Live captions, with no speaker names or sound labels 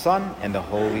Son, and the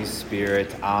Holy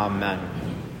Spirit. Amen.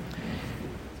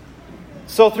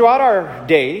 So throughout our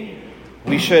day,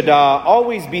 we should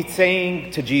always be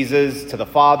saying to Jesus, to the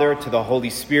Father, to the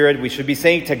Holy Spirit, we should be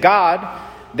saying to God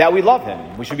that we love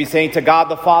Him. We should be saying to God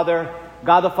the Father,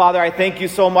 I thank you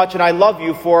so much and I love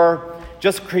you for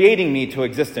just creating me to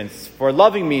existence, for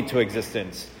loving me to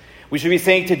existence. We should be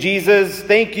saying to Jesus,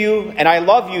 thank you and I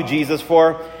love you, Jesus,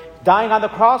 for dying on the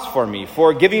cross for me,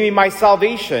 for giving me my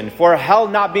salvation, for hell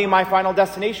not being my final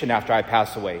destination after I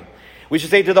pass away. We should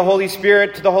say to the Holy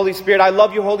Spirit, I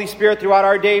love you, Holy Spirit, throughout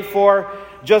our day for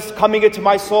just coming into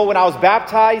my soul when I was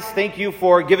baptized. Thank you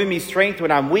for giving me strength when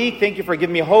I'm weak. Thank you for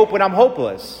giving me hope when I'm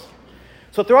hopeless.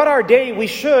 So throughout our day, we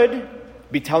should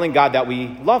be telling God that we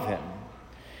love Him.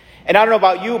 And I don't know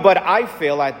about you, but I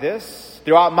fail at this.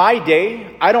 Throughout my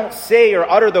day, I don't say or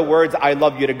utter the words, I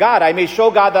love you to God. I may show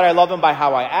God that I love Him by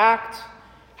how I act,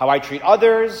 how I treat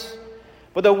others.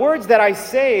 But the words that I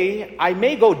say, I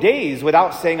may go days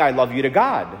without saying I love you to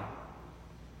God.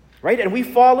 Right? And we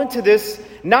fall into this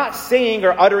not saying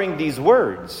or uttering these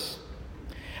words.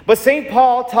 But St.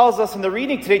 Paul tells us in the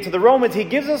reading today to the Romans, he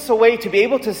gives us a way to be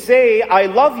able to say, I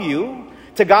love you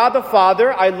to God the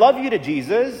Father. I love you to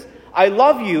Jesus. I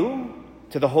love you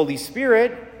to the Holy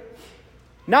Spirit.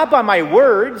 Not by my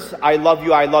words, I love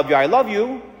you, I love you, I love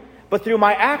you, but through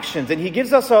my actions. And he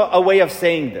gives us a way of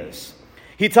saying this.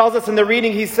 He tells us in the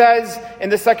reading, he says, in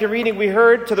the second reading we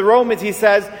heard to the Romans, he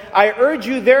says, I urge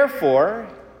you therefore,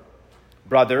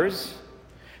 brothers,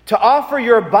 to offer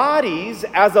your bodies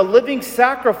as a living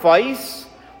sacrifice,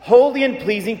 holy and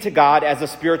pleasing to God as a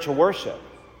spiritual worship.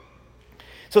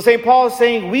 So St. Paul is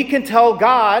saying we can tell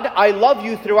God, I love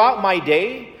you throughout my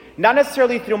day, not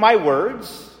necessarily through my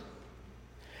words,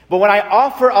 but when I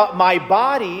offer up my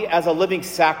body as a living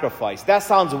sacrifice. That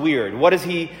sounds weird. What does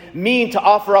he mean to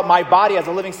offer up my body as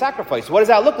a living sacrifice? What does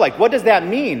that look like? What does that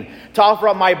mean to offer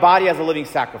up my body as a living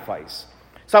sacrifice?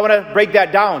 So I want to break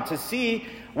that down to see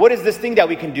what is this thing that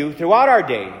we can do throughout our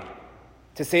day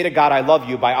to say to God, I love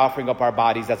you, by offering up our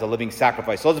bodies as a living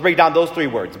sacrifice. So let's break down those three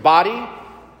words: body,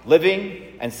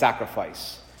 living, and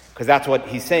sacrifice. Because that's what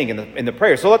he's saying in the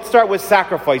prayer. So let's start with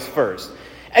sacrifice first.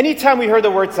 Anytime we hear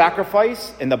the word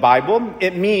sacrifice in the Bible,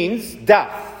 it means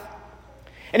death.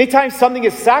 Anytime something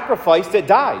is sacrificed, it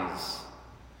dies.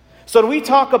 So when we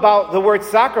talk about the word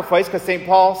sacrifice, because St.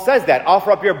 Paul says that,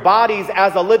 offer up your bodies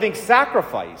as a living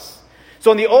sacrifice.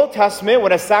 So in the Old Testament,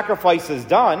 when a sacrifice is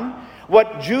done,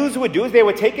 what Jews would do is they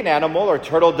would take an animal, or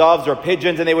turtle doves or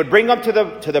pigeons, and they would bring them to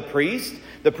the priest.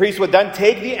 The priest would then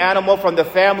take the animal from the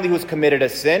family who's committed a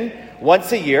sin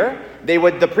once a year.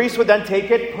 The priest would then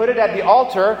take it, put it at the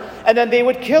altar, and then they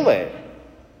would kill it.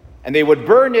 And they would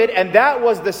burn it, and that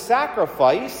was the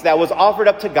sacrifice that was offered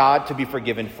up to God to be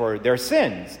forgiven for their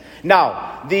sins.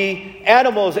 Now, the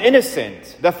animal is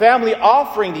innocent. The family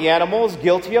offering the animal is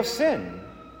guilty of sin.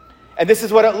 And this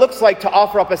is what it looks like to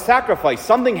offer up a sacrifice.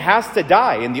 Something has to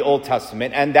die in the Old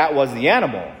Testament, and that was the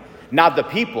animal, not the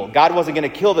people. God wasn't going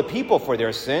to kill the people for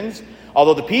their sins.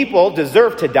 Although the people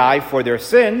deserved to die for their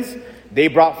sins, they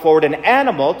brought forward an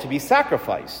animal to be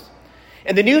sacrificed.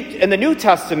 In the New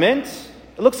Testament,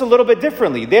 it looks a little bit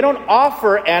differently. They don't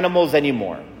offer animals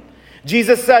anymore.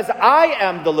 Jesus says, I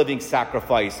am the living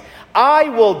sacrifice. I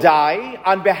will die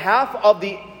on behalf of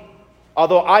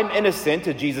although I'm innocent,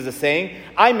 as Jesus is saying,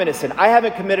 I'm innocent. I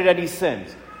haven't committed any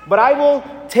sins. But I will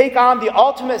take on the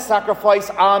ultimate sacrifice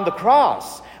on the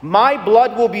cross. My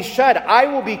blood will be shed. I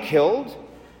will be killed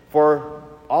for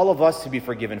all of us to be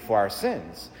forgiven for our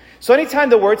sins. So anytime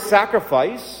the word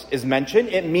sacrifice is mentioned,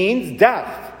 it means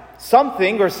death.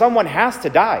 Something or someone has to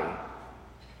die.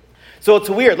 So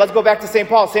it's weird. Let's go back to St.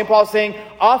 Paul. St. Paul is saying,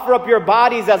 offer up your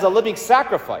bodies as a living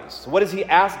sacrifice. What does he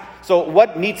ask? So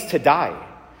what needs to die?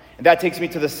 And that takes me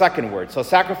to the second word. So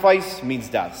sacrifice means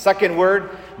death. Second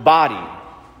word, body.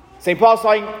 St. Paul is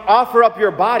saying, offer up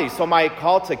your body. So am I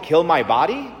called to kill my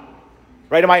body?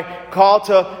 Right? Am I called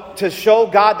to show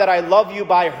God that I love you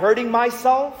by hurting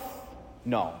myself?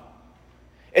 No.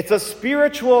 It's a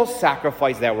spiritual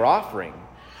sacrifice that we're offering.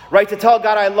 Right? To tell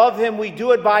God I love Him, we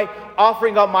do it by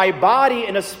offering up my body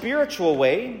in a spiritual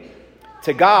way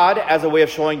to God as a way of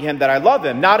showing Him that I love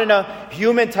Him. Not in a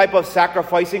human type of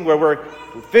sacrificing where we're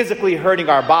physically hurting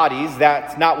our bodies.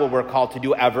 That's not what we're called to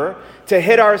do ever. To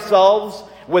hit ourselves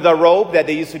with a robe that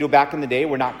they used to do back in the day,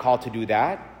 we're not called to do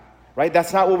that. Right?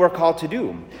 That's not what we're called to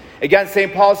do. Again,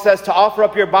 St. Paul says to offer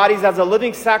up your bodies as a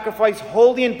living sacrifice,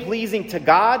 holy and pleasing to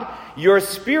God, your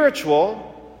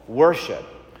spiritual worship.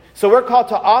 So we're called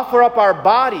to offer up our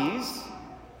bodies,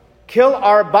 kill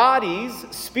our bodies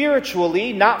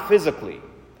spiritually, not physically.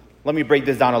 Let me break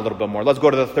this down a little bit more. Let's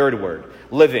go to the third word,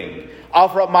 living.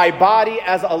 Offer up my body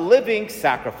as a living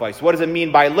sacrifice. What does it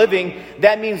mean by living?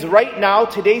 That means right now,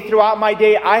 today, throughout my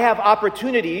day, I have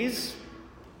opportunities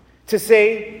to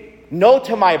say no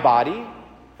to my body,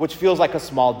 which feels like a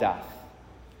small death.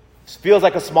 It feels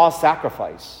like a small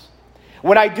sacrifice.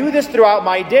 When I do this throughout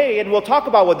my day, and we'll talk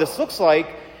about what this looks like,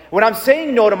 when I'm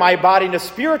saying no to my body in a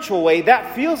spiritual way,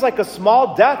 that feels like a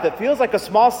small death. It feels like a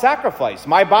small sacrifice.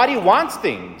 My body wants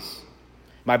things.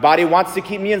 My body wants to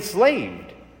keep me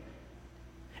enslaved.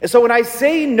 And so when I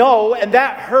say no, and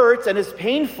that hurts and is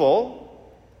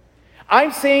painful,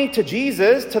 I'm saying to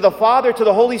Jesus, to the Father, to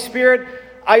the Holy Spirit,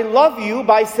 I love you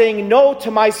by saying no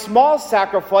to my small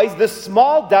sacrifice, this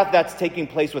small death that's taking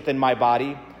place within my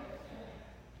body,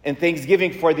 and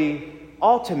thanksgiving for the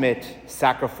ultimate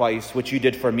sacrifice which you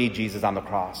did for me, Jesus, on the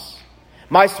cross.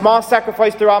 My small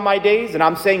sacrifice throughout my days, and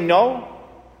I'm saying no,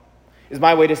 is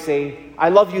my way to say, I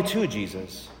love you too,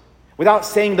 Jesus, without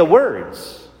saying the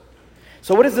words.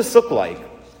 So what does this look like?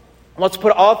 Let's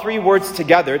put all three words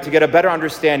together to get a better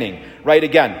understanding. Right,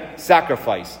 again,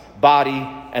 sacrifice, body,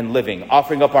 and living.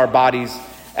 Offering up our bodies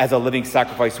as a living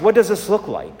sacrifice. What does this look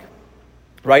like?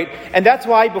 Right? And that's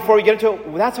why, before we get into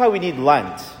it, that's why we need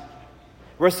Lent.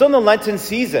 We're still in the Lenten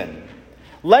season.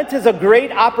 Lent is a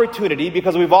great opportunity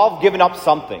because we've all given up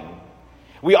something.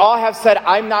 We all have said,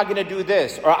 I'm not going to do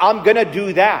this, or I'm going to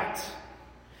do that.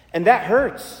 And that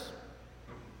hurts.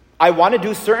 I want to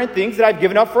do certain things that I've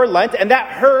given up for Lent, and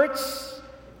that hurts.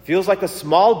 Feels like a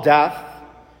small death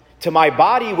to my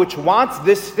body, which wants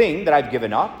this thing that I've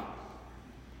given up.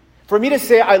 For me to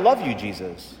say, I love you,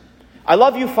 Jesus. I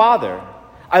love you, Father.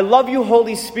 I love you,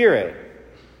 Holy Spirit,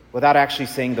 without actually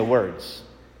saying the words.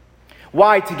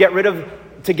 Why? To get rid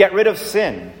of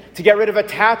sin, to get rid of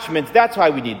attachments. That's why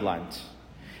we need Lent.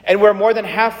 And we're more than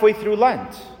halfway through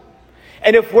Lent.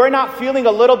 And if we're not feeling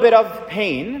a little bit of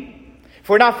pain, if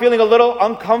we're not feeling a little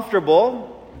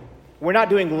uncomfortable, we're not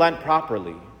doing Lent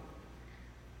properly.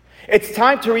 It's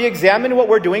time to re-examine what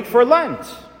we're doing for Lent.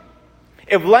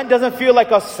 If Lent doesn't feel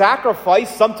like a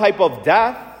sacrifice, some type of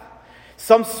death,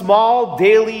 some small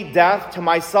daily death to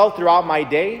myself throughout my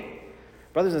day,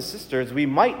 brothers and sisters, we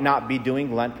might not be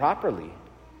doing Lent properly.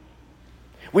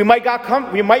 We might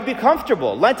be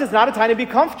comfortable. Lent is not a time to be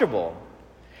comfortable.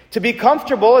 To be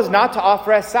comfortable is not to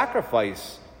offer as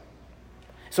sacrifice.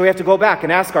 So we have to go back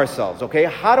and ask ourselves, okay,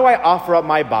 how do I offer up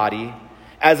my body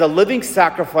as a living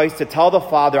sacrifice to tell the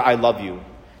Father, I love you?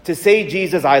 To say,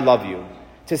 Jesus, I love you.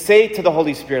 To say to the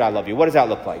Holy Spirit, I love you. What does that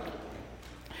look like?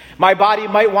 My body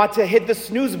might want to hit the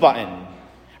snooze button,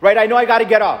 right? I know I got to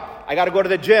get up. I got to go to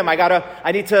the gym.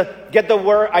 I need to get the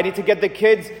work. I need to get the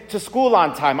kids to school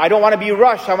on time. I don't want to be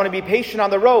rushed. I want to be patient on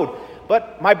the road.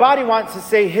 But my body wants to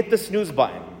say, hit the snooze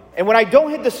button. And when I don't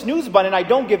hit the snooze button, I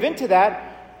don't give in to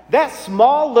that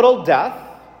small little death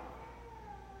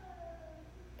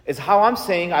is how I'm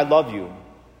saying I love you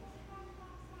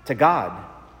to God.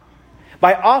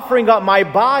 By offering up my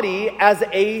body as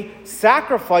a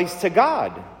sacrifice to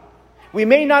God. We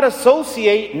may not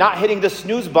associate not hitting the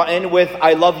snooze button with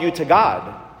I love you to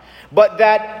God. But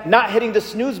that not hitting the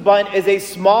snooze button is a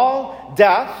small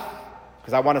death,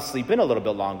 because I want to sleep in a little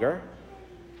bit longer.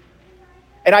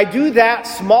 And I do that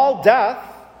small death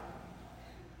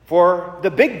for the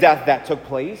big death that took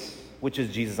place, which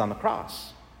is Jesus on the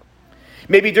cross.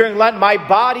 Maybe during Lent, my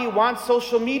body wants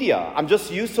social media. I'm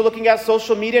just used to looking at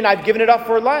social media and I've given it up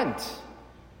for Lent.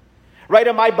 Right?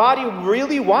 And my body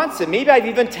really wants it. Maybe I've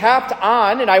even tapped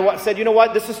on and I said, you know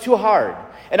what, this is too hard.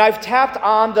 And I've tapped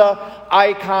on the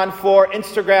icon for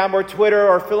Instagram or Twitter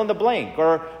or fill in the blank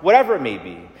or whatever it may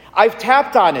be. I've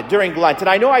tapped on it during Lent and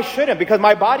I know I shouldn't because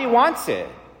my body wants it.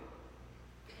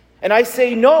 And I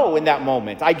say no in that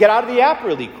moment. I get out of the app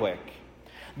really quick.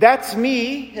 That's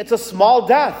me. It's a small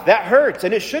death. That hurts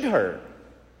and it should hurt.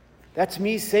 That's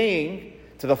me saying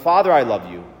to the Father, I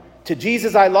love you. To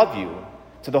Jesus, I love you.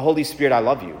 To the Holy Spirit, I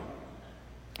love you.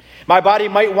 My body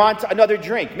might want another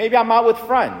drink. Maybe I'm out with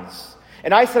friends.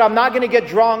 And I said, I'm not going to get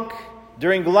drunk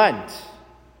during Lent.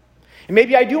 And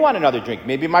maybe I do want another drink.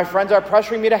 Maybe my friends are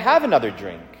pressuring me to have another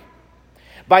drink.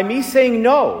 By me saying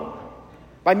no,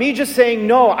 by me just saying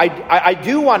no, I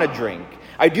do want a drink.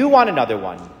 I do want another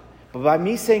one. But by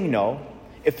me saying no,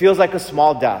 it feels like a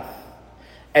small death.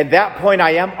 At that point,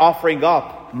 I am offering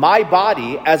up my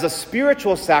body as a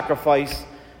spiritual sacrifice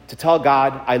to tell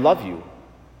God, I love you.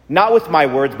 Not with my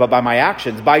words, but by my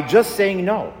actions, by just saying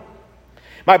no.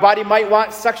 My body might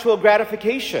want sexual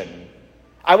gratification.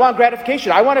 I want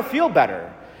gratification. I want to feel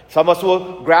better. Some of us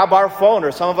will grab our phone,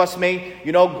 or some of us may,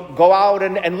 go out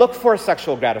and look for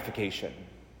sexual gratification.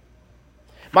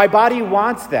 My body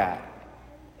wants that.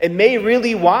 It may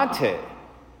really want it.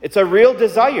 It's a real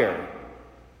desire.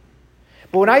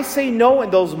 But when I say no in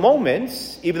those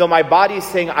moments, even though my body is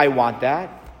saying I want that,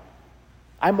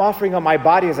 I'm offering up my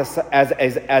body as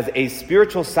a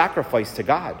spiritual sacrifice to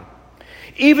God.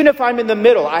 Even if I'm in the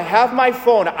middle, I have my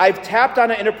phone, I've tapped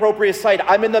on an inappropriate site,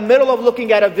 I'm in the middle of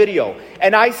looking at a video,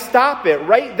 and I stop it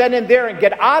right then and there and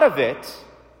get out of it,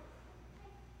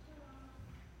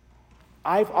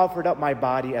 I've offered up my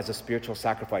body as a spiritual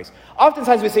sacrifice.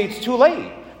 Oftentimes we say it's too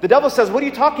late. The devil says, what are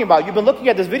you talking about? You've been looking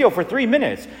at this video for 3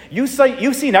 minutes. You've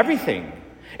seen everything.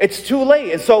 It's too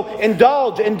late. And so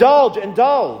indulge.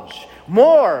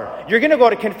 More. You're going to go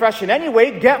to confession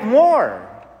anyway. Get more.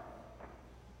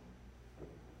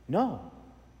 No.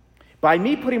 By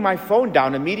me putting my phone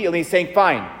down immediately and saying,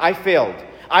 fine, I failed.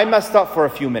 I messed up for a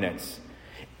few minutes.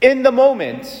 In the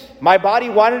moment, my body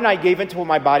wanted and I gave in to what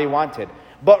my body wanted.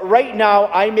 But right now,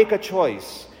 I make a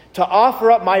choice to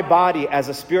offer up my body as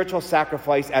a spiritual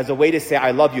sacrifice, as a way to say,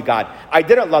 I love you, God. I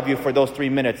didn't love you for those 3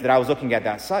 minutes that I was looking at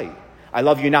that site. I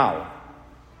love you now.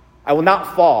 I will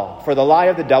not fall for the lie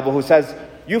of the devil who says,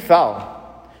 you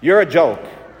fell. You're a joke.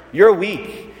 You're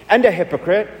weak and a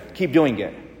hypocrite. Keep doing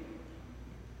it.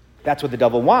 That's what the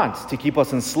devil wants, to keep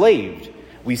us enslaved.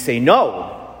 We say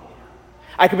no.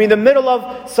 I could be in the middle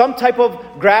of some type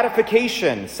of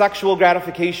gratification, sexual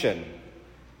gratification,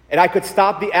 and I could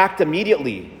stop the act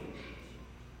immediately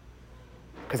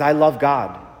because I love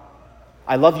God.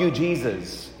 I love you,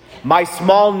 Jesus. My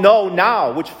small no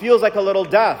now, which feels like a little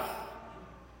death,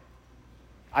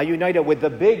 I unite it with the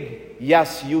big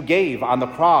yes you gave on the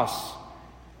cross,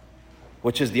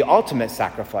 which is the ultimate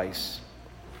sacrifice.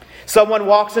 Someone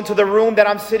walks into the room that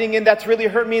I'm sitting in that's really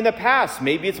hurt me in the past.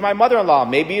 Maybe it's my mother-in-law.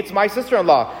 Maybe it's my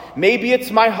sister-in-law. Maybe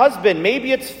it's my husband.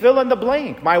 Maybe it's fill in the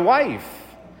blank, my wife.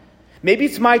 Maybe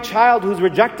it's my child who's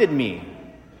rejected me.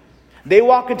 They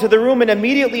walk into the room and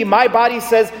immediately my body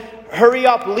says, hurry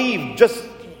up, leave. Just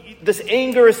this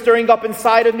anger is stirring up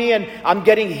inside of me and I'm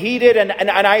getting heated and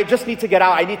I just need to get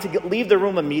out. I need to leave the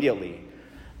room immediately.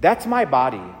 That's my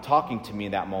body talking to me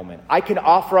in that moment. I can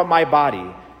offer up my body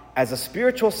as a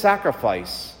spiritual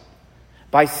sacrifice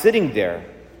by sitting there,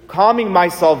 calming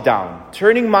myself down,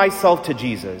 turning myself to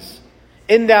Jesus.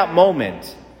 In that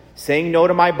moment, saying no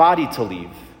to my body to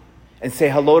leave and say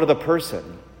hello to the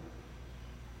person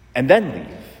and then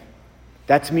leave.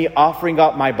 That's me offering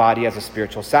up my body as a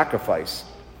spiritual sacrifice.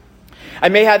 I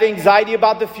may have anxiety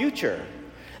about the future.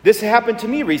 This happened to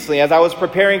me recently as I was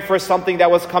preparing for something that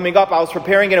was coming up. I was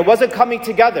preparing and it wasn't coming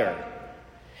together.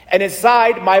 And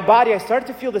inside my body, I started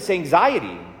to feel this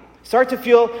anxiety. Started to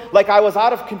feel like I was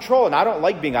out of control. And I don't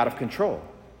like being out of control.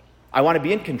 I want to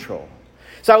be in control.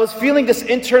 So I was feeling this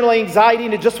internal anxiety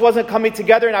and it just wasn't coming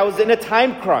together. And I was in a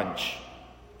time crunch.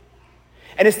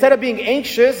 And instead of being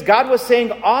anxious, God was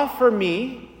saying, offer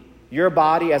me your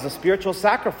body as a spiritual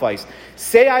sacrifice.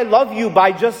 Say I love you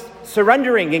by just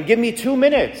surrendering and give me 2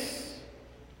 minutes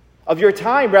of your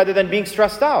time rather than being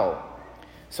stressed out.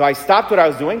 So I stopped what I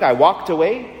was doing. I walked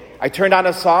away. I turned on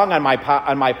a song on my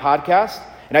podcast,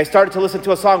 and I started to listen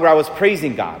to a song where I was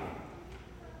praising God.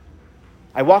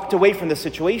 I walked away from the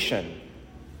situation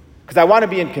because I want to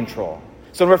be in control.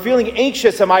 So when we're feeling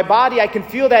anxious in my body, I can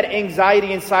feel that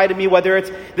anxiety inside of me, whether it's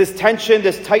this tension,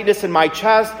 this tightness in my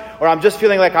chest, or I'm just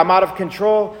feeling like I'm out of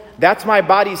control. That's my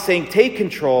body saying, take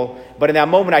control. But in that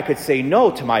moment, I could say no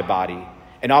to my body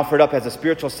and offer it up as a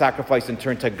spiritual sacrifice and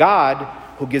turn to God,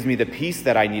 who gives me the peace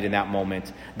that I need in that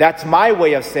moment. That's my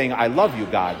way of saying, I love you,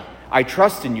 God. I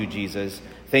trust in you, Jesus.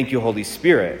 Thank you, Holy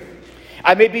Spirit.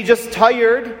 I may be just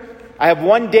tired. I have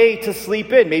one day to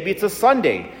sleep in. Maybe it's a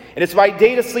Sunday. And it's my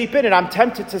day to sleep in, and I'm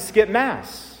tempted to skip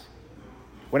Mass.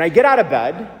 When I get out of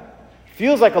bed,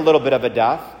 feels like a little bit of a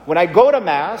death. When I go to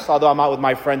Mass, although I'm out with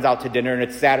my friends out to dinner, and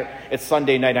it's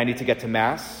Sunday night, I need to get to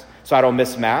Mass, so I don't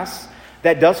miss Mass,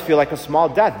 that does feel like a small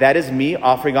death. That is me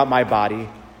offering up my body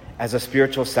as a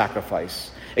spiritual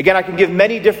sacrifice. Again, I can give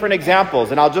many different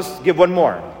examples, and I'll just give one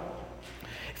more.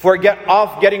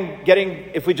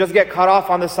 If we just get cut off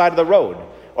on the side of the road,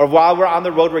 or while we're on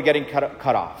the road, we're getting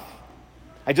cut off.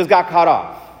 I just got cut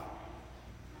off.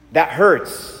 That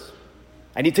hurts.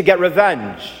 I need to get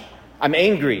revenge. I'm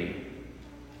angry.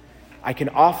 I can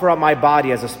offer up my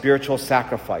body as a spiritual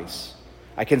sacrifice.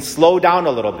 I can slow down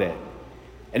a little bit.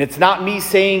 And it's not me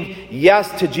saying yes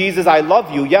to Jesus, I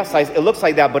love you. Yes, it looks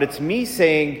like that, but it's me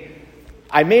saying,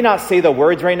 I may not say the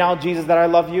words right now, Jesus, that I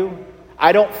love you.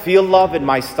 I don't feel love in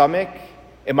my stomach,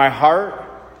 in my heart.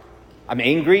 I'm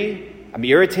angry. I'm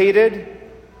irritated.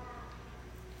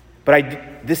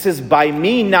 But this is by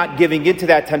me not giving into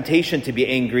that temptation to be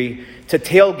angry, to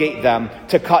tailgate them,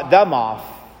 to cut them off,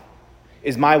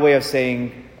 is my way of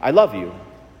saying, I love you.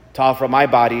 to offer up my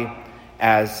body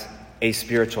as a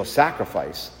spiritual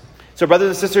sacrifice. So brothers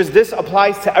and sisters, this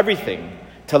applies to everything,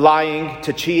 to lying,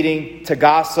 to cheating, to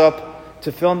gossip,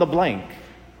 to fill in the blank.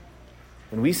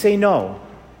 When we say no,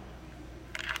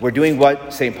 we're doing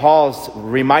what St. Paul's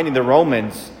reminding the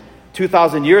Romans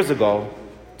 2,000 years ago,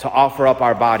 to offer up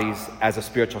our bodies as a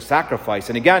spiritual sacrifice.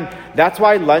 And again, that's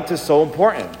why Lent is so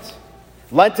important.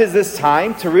 Lent is this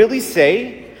time to really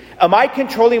say, am I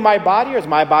controlling my body or is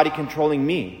my body controlling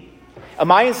me?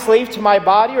 Am I enslaved to my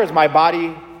body or is my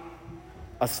body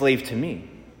a slave to me?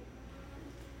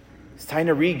 It's time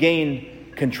to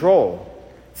regain control.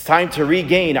 It's time to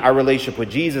regain our relationship with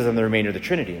Jesus and the remainder of the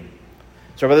Trinity.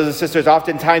 So brothers and sisters,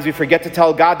 oftentimes we forget to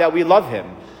tell God that we love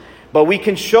him. But we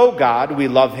can show God we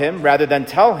love him rather than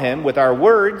tell him with our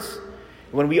words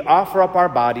when we offer up our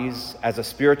bodies as a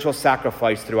spiritual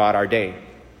sacrifice throughout our day.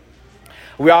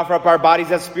 We offer up our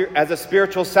bodies as a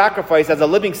spiritual sacrifice, as a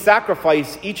living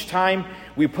sacrifice each time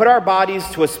we put our bodies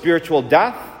to a spiritual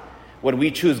death when we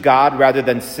choose God rather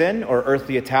than sin or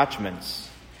earthly attachments,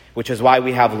 which is why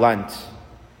we have Lent.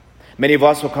 Many of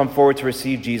us will come forward to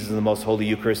receive Jesus in the Most Holy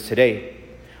Eucharist today.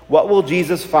 What will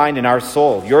Jesus find in our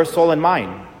soul, your soul and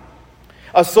mine?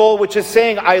 A soul which is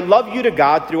saying, I love you to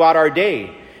God throughout our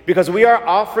day, because we are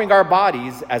offering our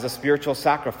bodies as a spiritual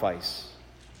sacrifice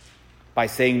by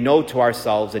saying no to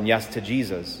ourselves and yes to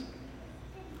Jesus.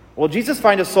 Will Jesus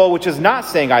find a soul which is not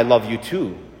saying, I love you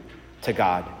too, to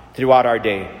God throughout our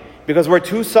day, because we're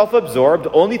too self-absorbed,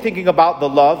 only thinking about the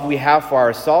love we have for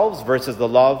ourselves versus the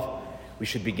love we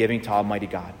should be giving to Almighty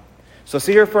God? So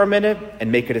sit here for a minute and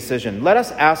make a decision. Let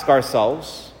us ask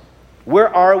ourselves,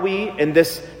 where are we in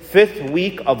this 5th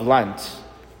week of Lent?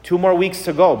 2 more weeks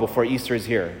to go before Easter is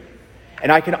here. And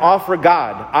I can offer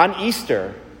God on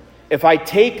Easter, if I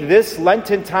take this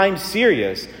Lenten time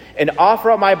serious and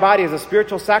offer up my body as a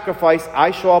spiritual sacrifice,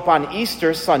 I show up on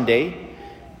Easter Sunday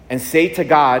and say to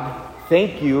God,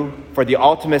 thank you for the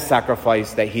ultimate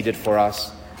sacrifice that he did for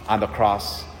us on the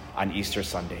cross on Easter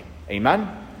Sunday.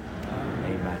 Amen?